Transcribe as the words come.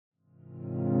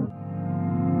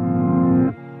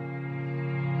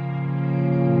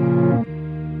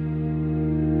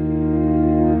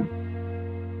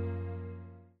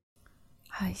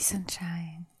Hi,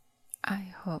 sunshine.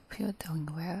 I hope you're doing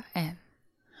well and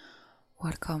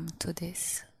welcome to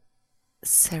this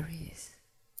series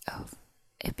of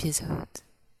episodes.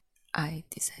 I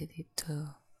decided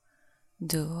to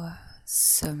do a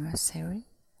summer series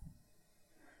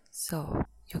so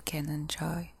you can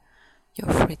enjoy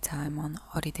your free time on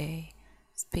holiday.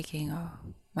 Speaking of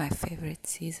my favorite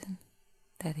season,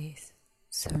 that is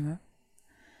summer,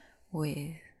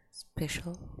 with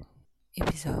special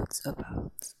episodes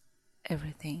about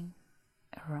everything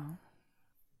around.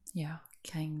 Yeah,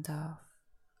 kind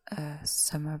of a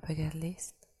summer bucket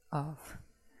list of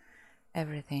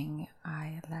everything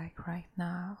I like right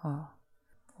now, or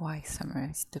why summer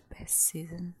is the best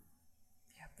season.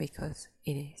 Yeah, because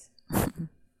it is.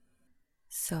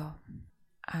 So,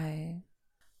 I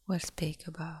will speak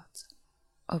about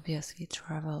obviously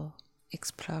travel,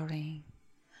 exploring,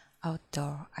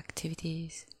 outdoor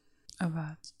activities,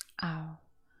 about how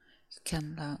you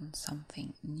can learn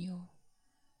something new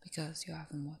because you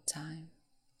have more time,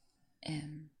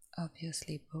 and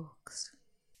obviously books,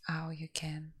 how you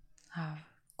can have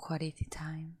quality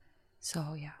time.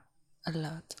 So yeah, a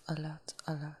lot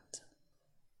of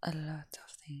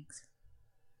things.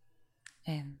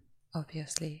 And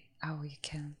obviously how you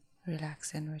can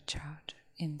relax and recharge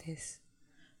in this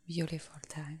beautiful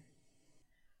time.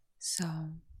 So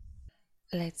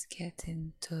let's get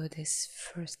into this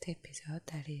first episode,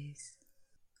 that is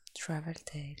travel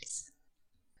tales.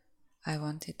 I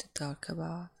wanted to talk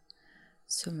about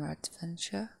summer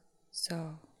adventure,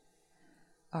 so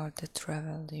all the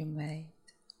travel you made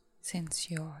since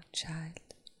you're a child,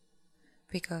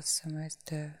 because summer is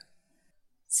the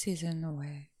season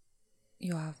where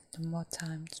you have the more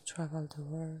time to travel the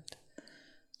world,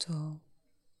 to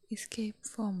escape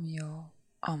from your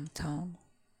hometown.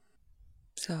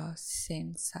 So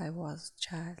since I was a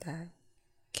child, I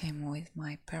came with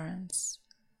my parents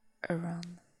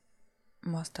around,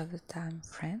 most of the time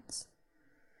France.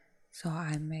 So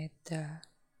I made the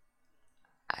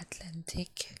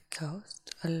Atlantic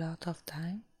coast a lot of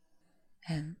time,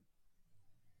 and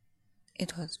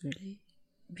it was really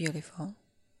beautiful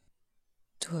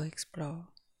to explore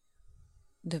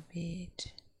the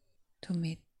beach, to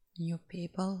meet new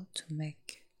people, to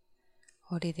make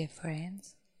holiday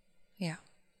friends. Yeah,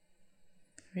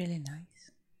 really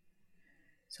nice.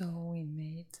 So we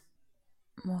made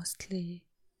mostly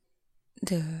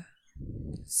the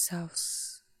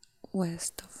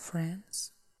southwest of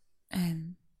France,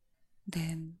 and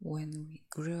then when we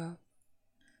grew up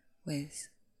with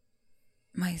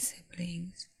my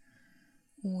siblings,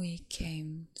 we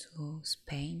came to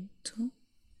Spain too.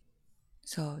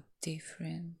 So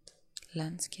different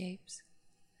landscapes,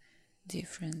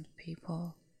 different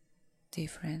people,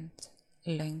 different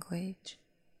language,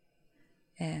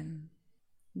 and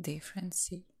different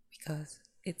sea, because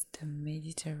it's the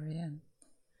Mediterranean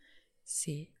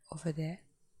Sea over there.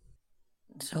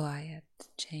 So I had the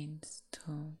chance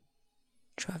to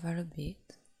travel a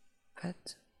bit,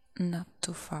 but not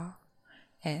too far,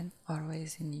 and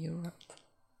always in Europe.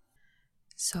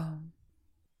 So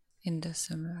in the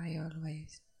summer I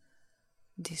always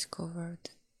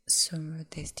discovered summer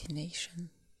destination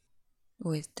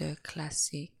with the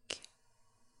classic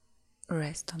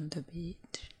rest on the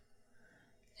beach,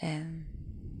 and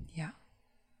yeah,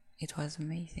 it was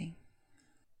amazing.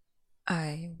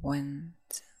 I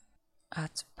went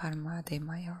at Palma de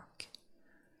Mallorca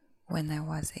when I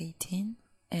was 18,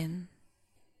 and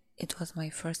it was my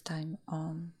first time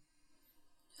on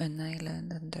an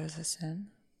island under the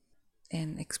sun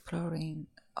and exploring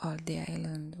all the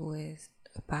island with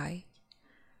a bike.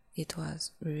 It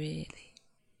was really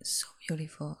so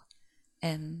beautiful,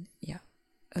 and yeah,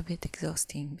 a bit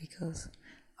exhausting because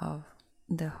of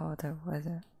the hotter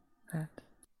weather, but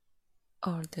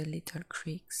all the little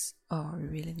creeks are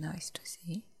really nice to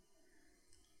see.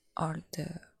 All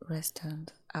the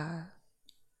restaurants are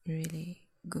really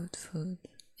good food,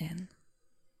 and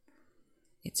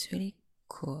it's really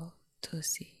cool to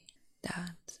see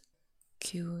that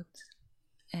cute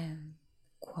and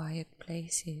quiet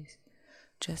places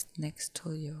just next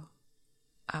to your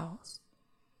house.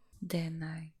 Then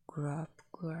I grew up,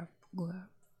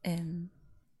 and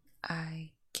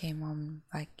I came on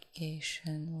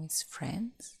vacation with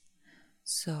friends.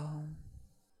 So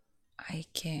I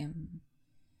came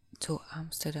to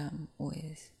Amsterdam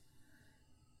with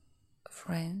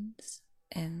friends,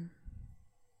 and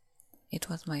it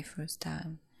was my first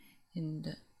time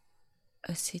in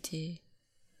a city,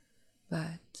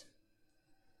 but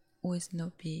with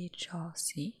no beach or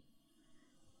sea,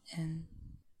 and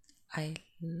I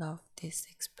loved this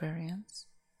experience.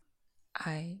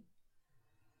 I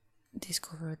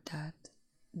discovered that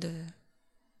the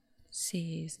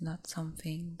sea is not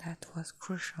something that was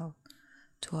crucial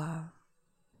to our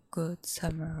good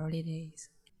summer holidays.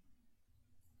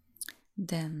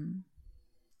 Then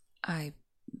I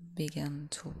began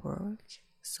to work,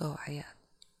 so I had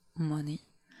money,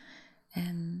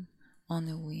 and on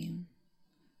a whim,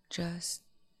 just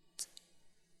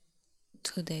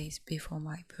 2 days before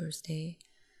my birthday,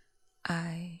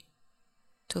 I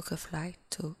took a flight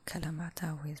to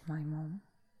Kalamata with my mom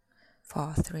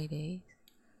for 3 days,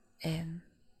 and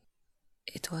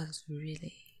it was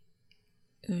really,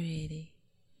 really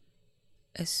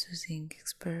a soothing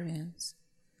experience.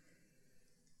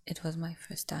 It was my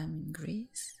first time in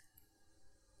Greece,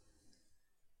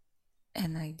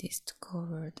 and I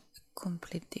discovered a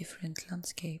complete different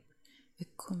landscape, a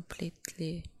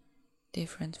completely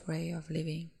different way of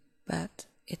living. But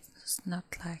it's not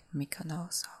like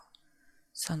Mykonos or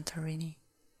Santorini.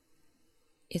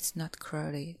 It's not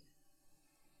crowded.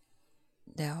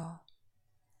 There are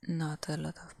not a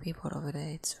lot of people over there.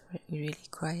 It's really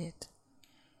quiet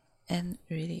and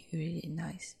really, really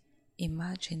nice.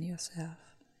 Imagine yourself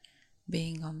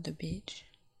being on the beach,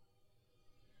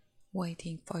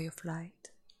 waiting for your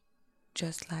flight,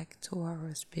 just like 2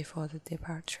 hours before the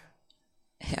departure.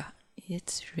 Yeah,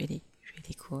 it's really,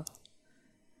 really cool.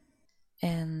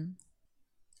 And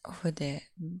over there,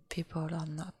 people are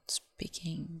not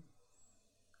speaking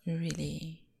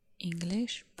really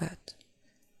English, but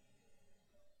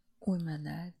we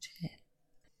manage it.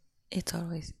 It's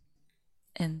always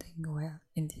ending well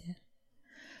in the end.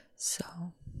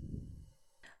 So,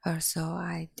 also,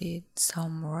 I did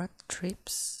some road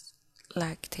trips,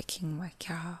 like taking my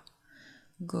car,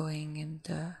 going in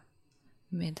the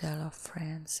middle of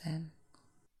France and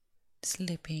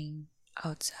sleeping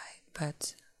outside,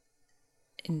 but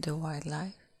in the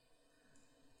wildlife.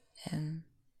 And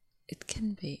it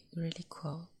can be really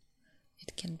cool.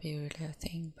 It can be really a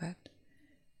thing, but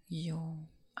you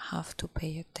have to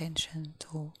pay attention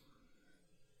to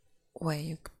where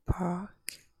you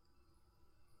park,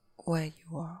 where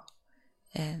you are,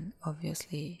 and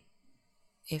obviously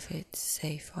if it's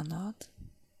safe or not.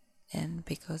 And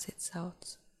because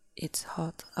it's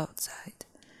hot outside,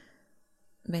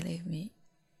 believe me,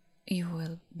 you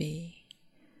will be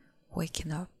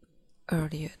waking up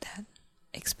earlier than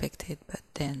expected, but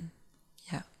then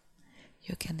yeah,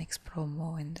 you can explore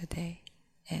more in the day,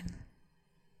 and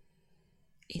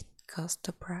it costs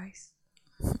the price.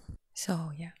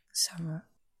 So yeah, summer,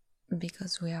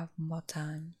 because we have more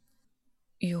time,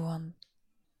 you want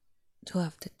to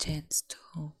have the chance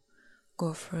to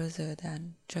go further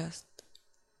than just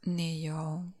near your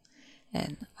home,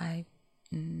 and I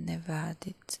never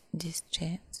had this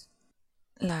chance.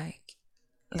 Like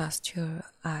last year,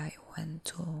 I went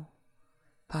to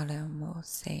Palermo,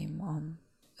 same on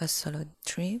a solo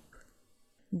trip.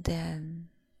 Then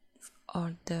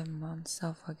all the months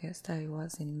of August, I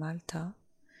was in Malta,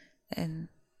 and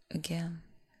again,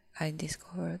 I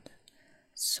discovered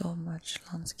so much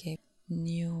landscape,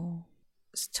 new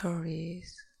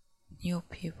stories, new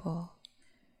people,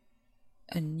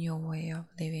 a new way of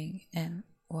living, and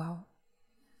wow,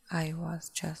 I was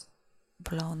just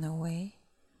blown away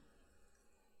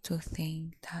to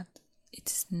think that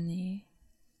it's near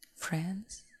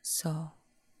France, so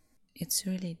it's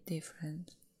really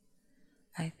different.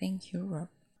 I think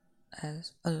Europe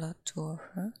has a lot to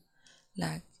offer,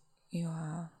 like you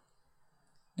have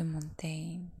the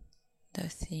mountain, the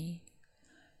sea,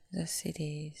 the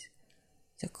cities,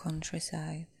 the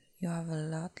countryside. You have a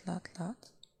lot,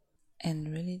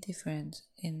 and really different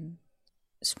in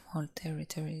small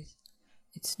territories.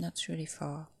 It's not really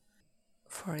far.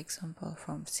 For example,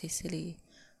 from Sicily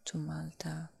to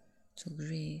Malta to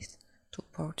Greece to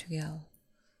Portugal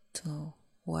to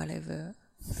whatever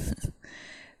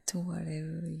to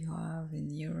whatever you have in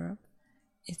Europe,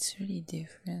 it's really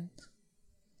different.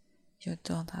 You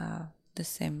don't have the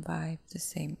same vibe, the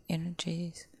same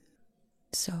energies.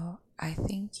 So I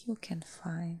think you can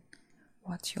find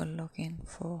what you're looking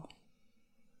for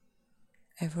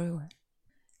everywhere.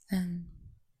 And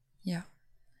yeah,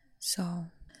 so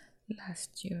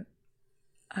last year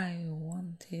I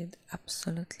wanted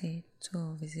absolutely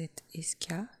to visit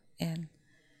Ischia, and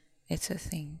it's a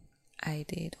thing I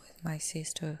did with my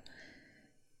sister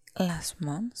last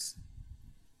month.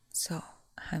 So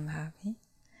I'm happy.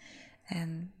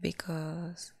 And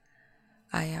because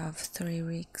I have 3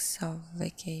 weeks of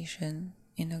vacation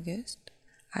in August,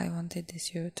 I wanted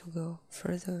this year to go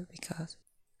further because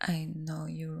I know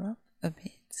Europe a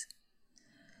bit,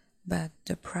 but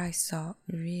the prices are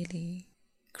really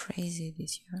crazy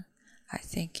this year. I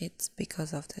think it's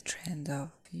because of the trend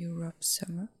of Europe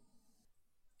summer.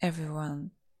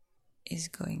 Everyone is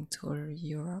going to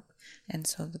Europe, and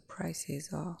so the prices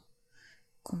are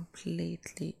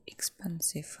completely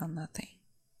expensive for nothing.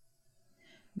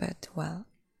 But well,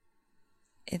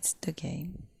 it's the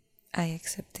game. I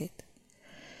accept it.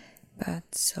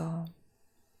 But so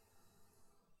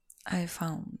I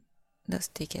found those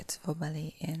tickets for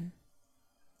Bali, and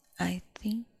I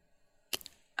think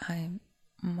I'm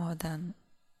more than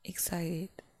excited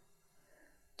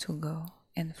to go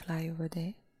and fly over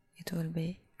there. It will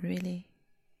be really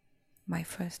my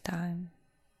first time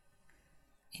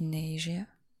in Asia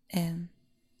and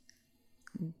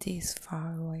this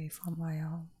far away from my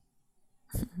home.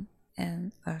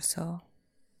 And also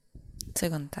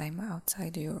second time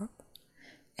outside Europe.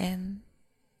 And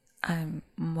I'm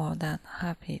more than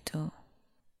happy to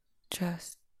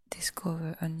just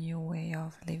discover a new way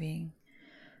of living,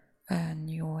 a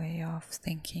new way of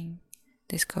thinking,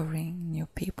 discovering new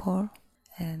people,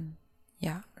 and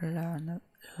yeah, learn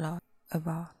a lot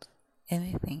about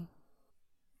anything.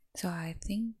 So I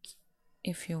think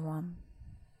if you want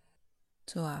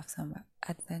to have some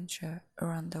adventure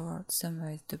around the world,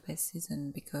 summer is the best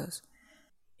season because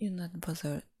you're not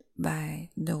bothered by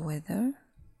the weather.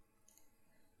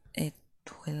 It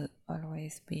will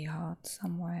always be hot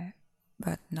somewhere,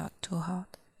 but not too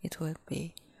hot. It will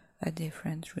be a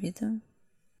different rhythm.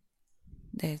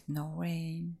 There's no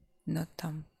rain, no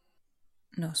damp,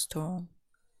 no storm.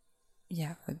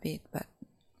 Yeah, a bit, but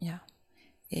yeah,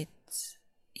 it's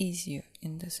easier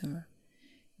in the summer.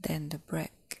 Then the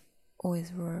break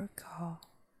with work or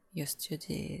your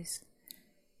studies,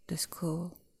 the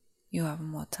school, you have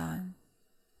more time,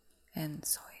 and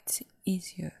so it's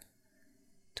easier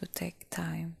to take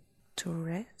time to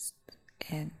rest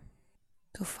and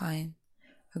to find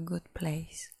a good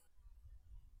place,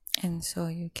 and so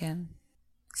you can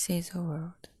see the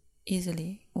world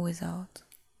easily without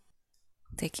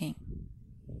taking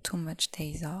too much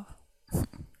days off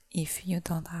if you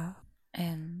don't have.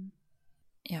 And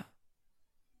yeah,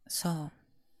 so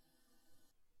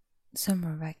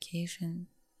summer vacation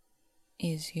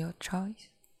is your choice.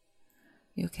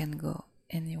 You can go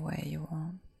anywhere you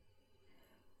want.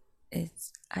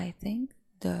 It's, I think,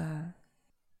 the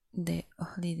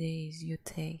holidays you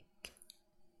take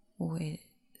with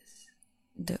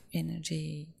the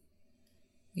energy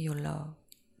you love.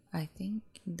 I think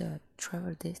the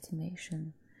travel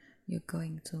destination you're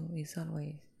going to is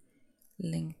always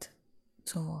linked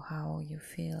to how you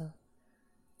feel,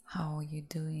 how you're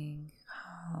doing,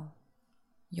 how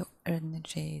your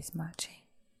energy is matching.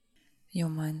 Your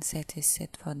mindset is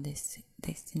set for this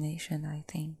destination, I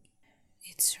think.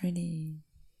 It's really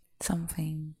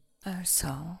something.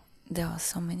 Also, there are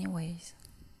so many ways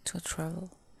to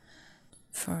travel.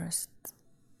 First,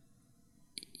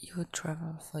 you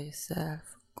travel for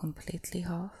yourself completely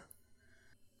off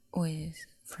with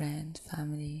friends,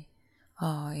 family,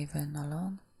 or even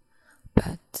alone.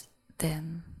 But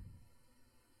then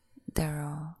there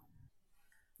are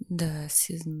the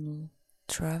seasonal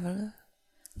traveler,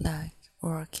 like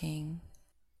working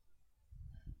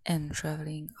and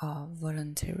traveling or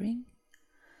volunteering.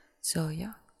 So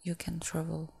yeah, you can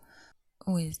travel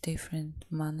with different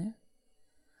manner,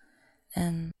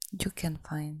 and you can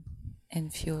find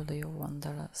and fuel your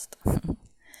wanderlust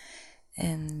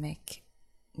and make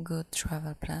good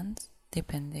travel plans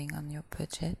depending on your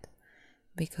budget,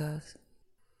 because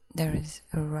there is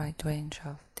a wide range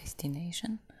of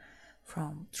destination,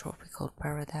 from tropical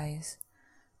paradise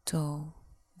to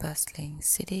bustling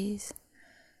cities,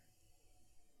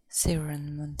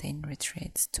 serene mountain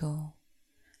retreats to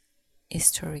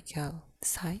historical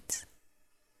sites,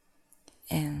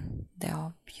 and there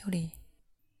are beauty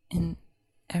in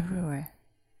everywhere.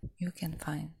 You can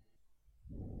find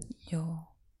your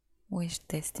wish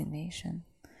destination,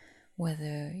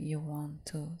 whether you want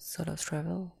to solo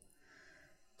travel,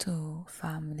 to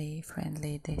family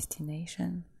friendly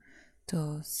destination,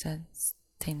 to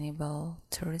sustainable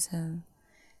tourism,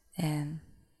 and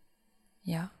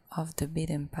yeah, off the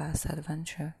beaten path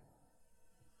adventure.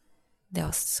 There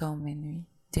are so many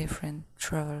different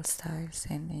travel styles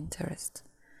and interests,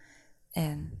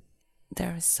 and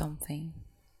there is something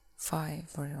for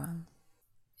everyone.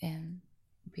 And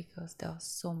because there's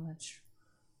so much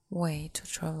way to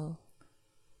travel,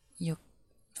 you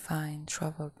find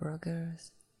travel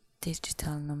bloggers,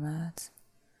 digital nomads,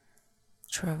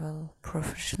 travel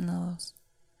professionals,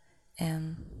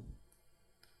 and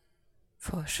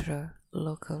for sure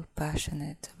local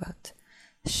passionate about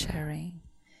sharing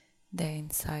their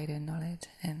insider knowledge.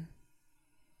 And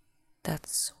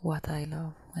that's what I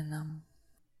love when I'm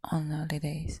on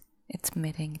holidays. It's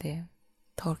meeting them,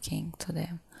 talking to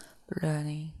them,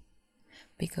 learning,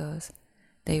 because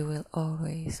They will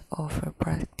always offer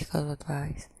practical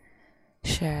advice,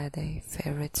 share their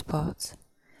favorite spots,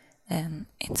 and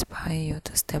inspire you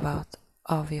to step out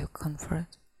of your comfort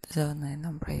zone and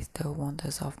embrace the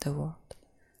wonders of the world.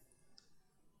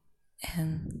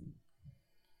 And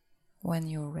when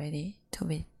you're ready to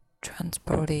be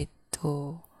transported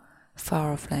to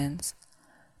far off lands,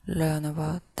 learn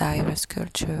about diverse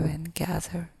culture and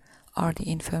gather all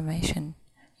the information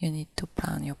you need to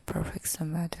plan your perfect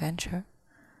summer adventure,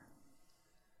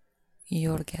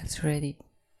 you'll get ready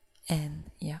and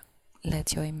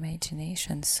let your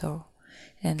imagination soar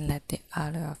and let the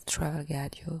allure of travel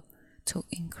guide you to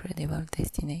incredible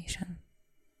destination.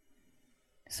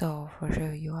 So for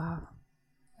sure you have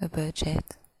a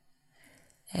budget,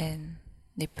 and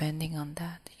depending on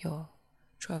that your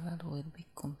travel will be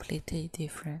completely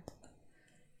different.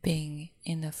 Being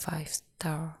in a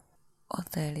 5-star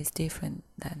hotel is different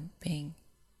than being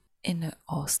in a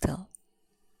hostel,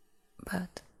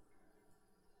 but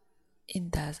it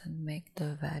doesn't make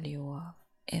the value of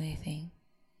anything.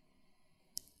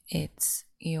 It's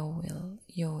your will,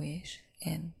 your wish,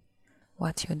 and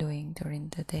what you're doing during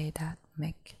the day that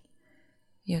make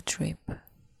your trip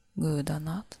good or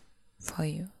not for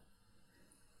you.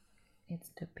 It's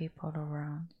the people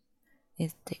around,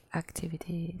 it's the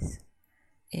activities,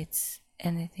 it's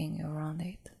anything around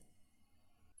it.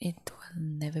 It will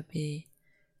never be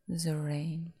the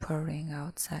rain pouring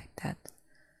outside that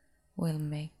will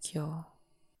make your.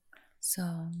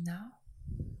 So now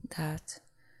that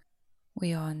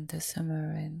we are in the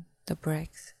summer and the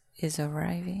break is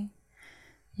arriving,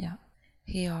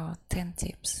 here are 10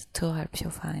 tips to help you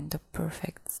find the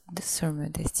perfect summer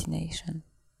destination.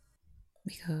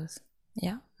 Because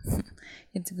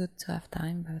it's good to have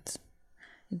time, but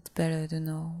it's better to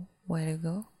know where to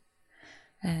go.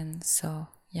 And so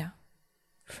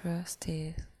first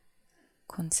is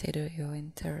consider your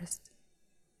interest.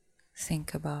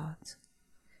 Think about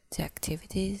the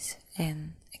activities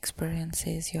and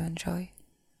experiences you enjoy.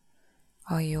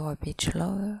 Are you a beach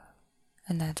lover,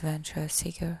 an adventure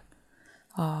seeker,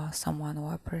 or someone who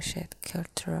appreciates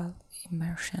cultural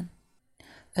immersion?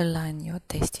 Align your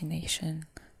destination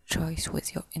choice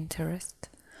with your interest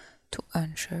to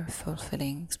ensure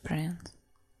fulfilling experience.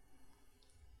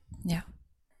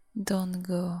 Don't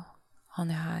go on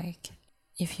a hike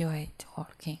if you hate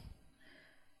walking.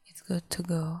 It's good to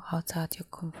go outside your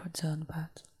comfort zone,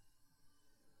 but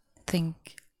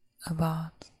think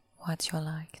about what you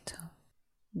like to.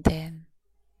 Then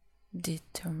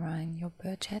determine your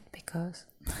budget, because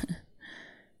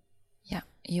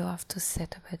you have to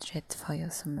set a budget for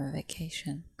your summer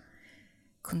vacation.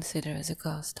 Consider the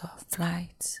cost of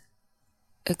flights,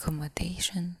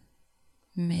 accommodation,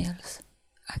 meals,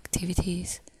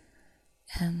 activities,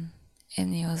 and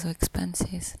any other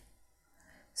expenses.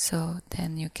 So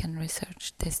then you can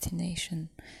research destinations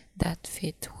that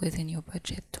fit within your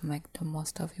budget to make the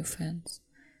most of your funds,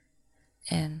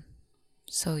 and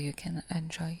so you can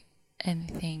enjoy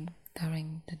anything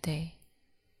during the day.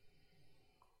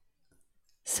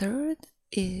 Third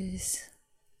is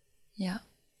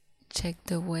check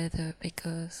the weather,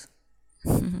 because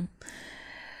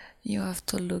you have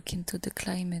to look into the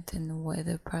climate and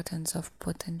weather patterns of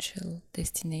potential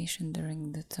destination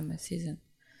during the summer season.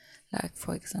 Like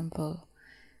for example,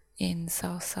 in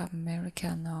South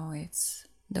America now it's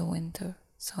the winter,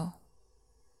 so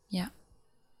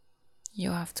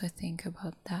you have to think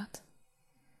about that.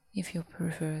 If you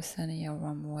prefer sunny or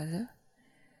warm weather,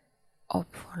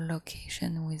 opt for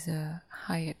location with a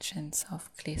higher chance of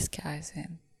clear skies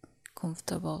and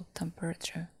comfortable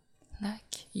temperature,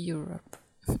 like Europe.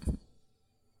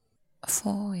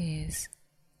 4 is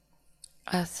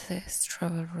assess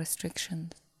travel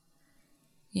restrictions.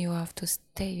 You have to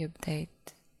stay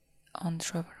updated on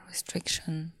travel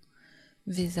restriction,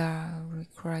 visa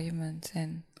requirements,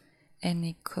 and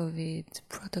any COVID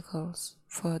protocols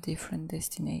for different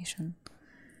destination,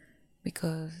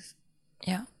 because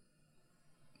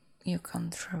you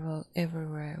can't travel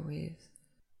everywhere with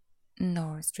no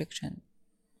restriction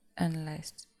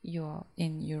unless you are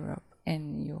in Europe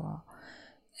and you are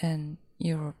an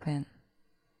European.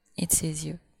 It's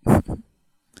easier.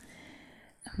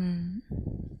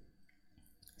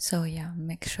 So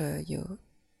make sure your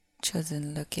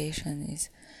chosen location is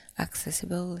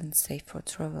accessible and safe for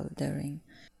travel during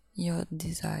your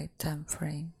desired time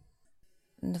frame.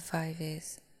 The 5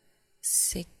 is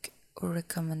seek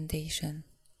recommendation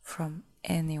from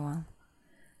anyone.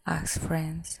 Ask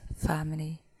friends,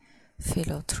 family,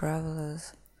 fellow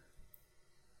travelers,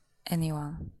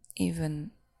 anyone,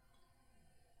 even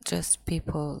just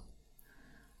people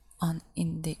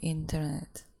in the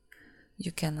internet.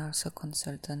 You can also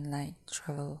consult online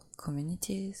travel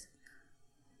communities,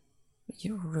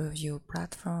 you review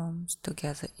platforms to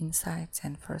gather insights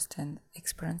and first-hand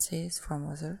experiences from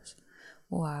others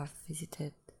who have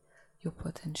visited your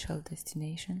potential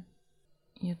destination.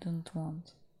 You don't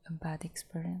want a bad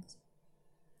experience.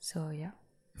 So, yeah.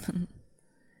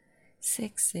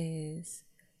 Six is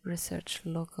research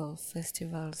local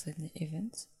festivals and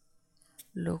events.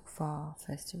 Look for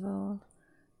festivals,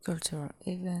 cultural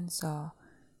events, or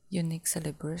unique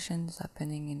celebrations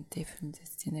happening in different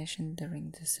destinations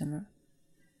during the summer.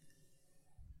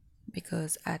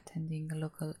 Because attending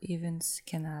local events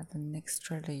can add an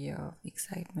extra layer of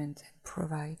excitement and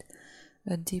provide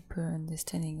a deeper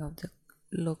understanding of the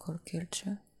local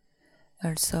culture.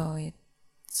 Also,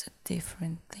 it's a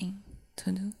different thing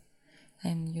to do,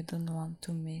 and you don't want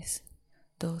to miss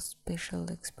those special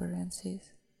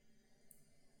experiences.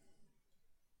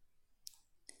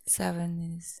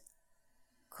 7 is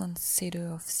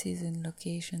consider off-season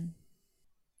location.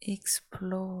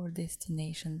 Explore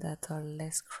destinations that are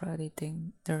less crowded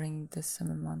during the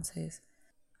summer months.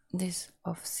 These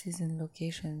off-season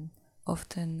locations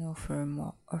often offer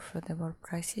more affordable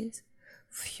prices,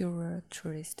 fewer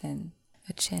tourists, and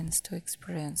a chance to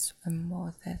experience a more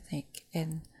authentic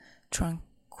and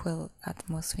tranquil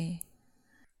atmosphere.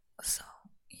 So,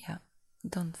 yeah,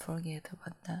 don't forget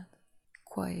about that.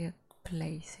 Quiet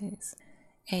places.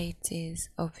 8 is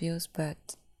obvious,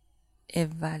 but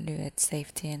evaluate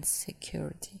safety and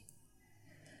security.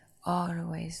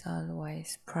 Always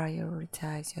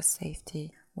prioritize your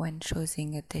safety when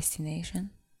choosing a destination.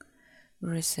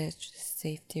 Research the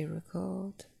safety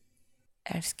record,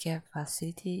 healthcare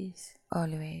facilities,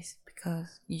 always,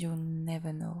 because you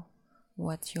never know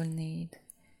what you'll need.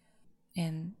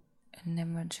 And an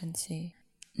emergency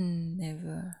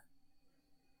never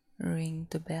ring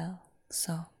the bell.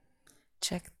 So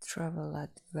check travel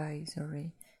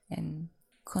advisory and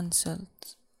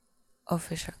consult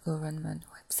official government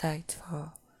website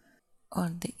for all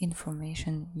the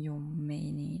information you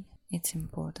may need. It's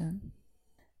important.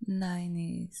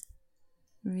 9 is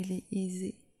really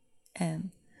easy,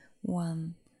 and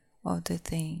one of the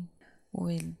thing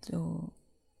we'll do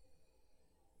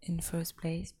in first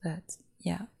place, but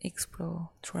yeah, explore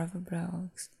travel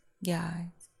blogs,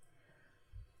 guides,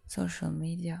 social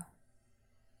media,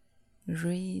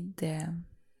 read them,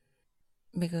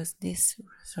 because these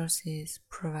resources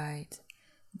provide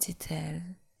detailed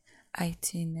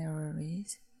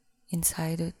itineraries,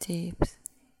 insider tips,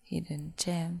 hidden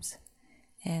gems,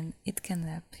 and it can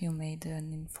help you make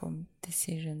an informed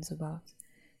decisions about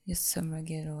your summer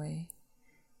getaway.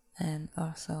 And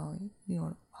also,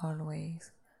 you'll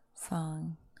always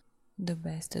find the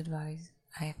best advice,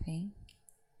 I think.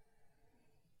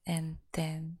 And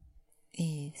 10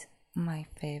 is my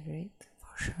favorite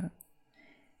for sure,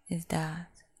 is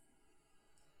that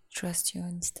trust your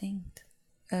instinct.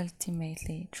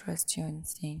 Ultimately, trust your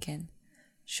instinct and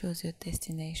choose your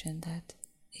destination that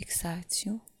excites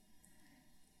you,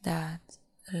 that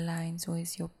aligns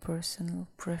with your personal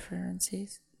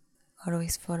preferences.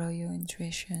 Always follow your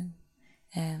intuition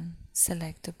and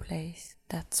select a place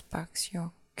that sparks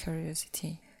your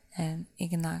curiosity and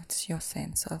ignites your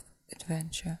sense of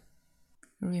adventure.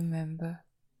 Remember,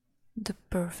 the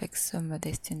perfect summer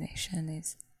destination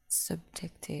is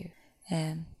subjective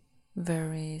and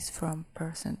varies from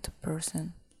person to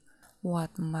person.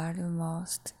 What matters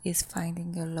most is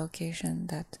finding a location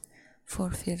that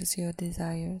fulfills your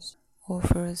desires,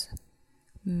 offers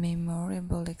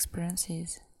memorable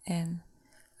experiences, and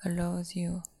allows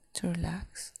you to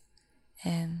relax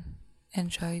and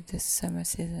enjoy the summer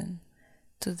season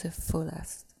to the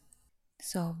fullest.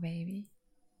 So, baby,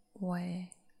 where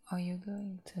are you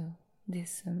going to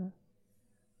this summer?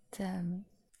 Tell me.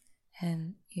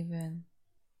 And even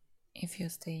if you're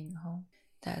staying home,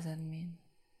 doesn't mean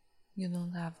you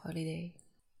don't have holiday.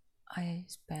 I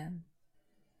spent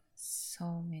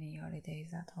so many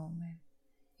holidays at home and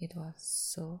it was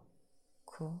so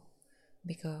cool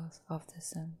because of the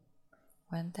sun.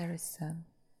 When there is sun,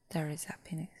 there is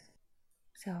happiness.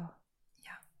 So,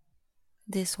 yeah,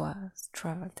 this was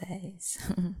Travel Days.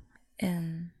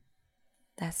 And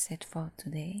that's it for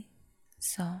today.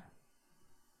 So,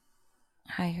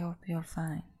 I hope you'll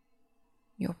find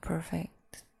your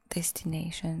perfect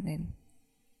destination and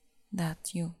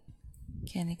that you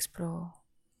can explore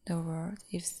the world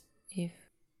if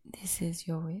this is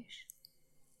your wish.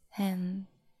 And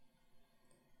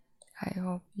I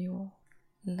hope you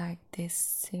like this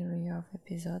series of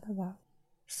episodes about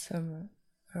summer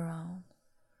around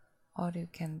all you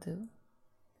can do.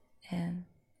 And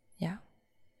yeah,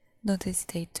 don't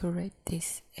hesitate to rate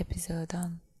this episode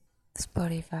on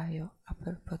Spotify or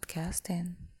Apple Podcast,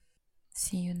 and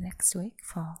see you next week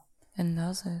for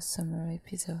another summer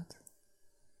episode.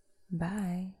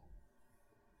 Bye.